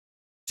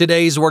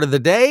Today's word of the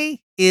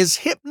day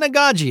is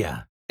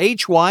hypnagogia,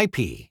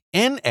 Hypnagogia.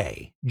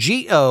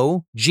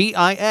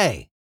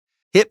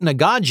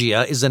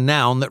 Hypnagogia is a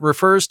noun that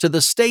refers to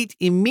the state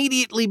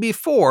immediately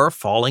before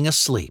falling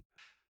asleep.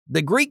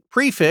 The Greek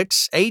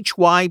prefix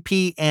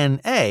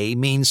hypna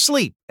means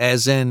sleep,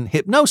 as in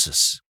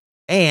hypnosis,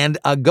 and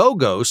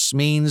agogos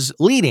means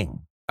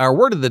leading. Our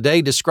word of the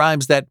day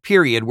describes that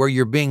period where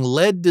you're being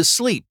led to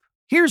sleep.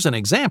 Here's an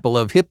example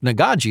of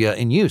hypnagogia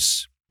in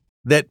use.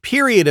 That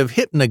period of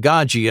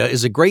hypnagogia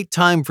is a great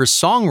time for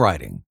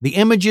songwriting. The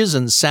images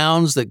and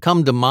sounds that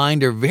come to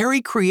mind are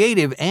very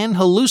creative and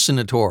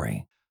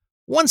hallucinatory.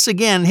 Once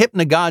again,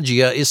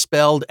 hypnagogia is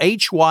spelled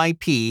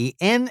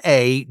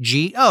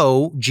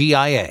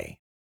Hypnagogia.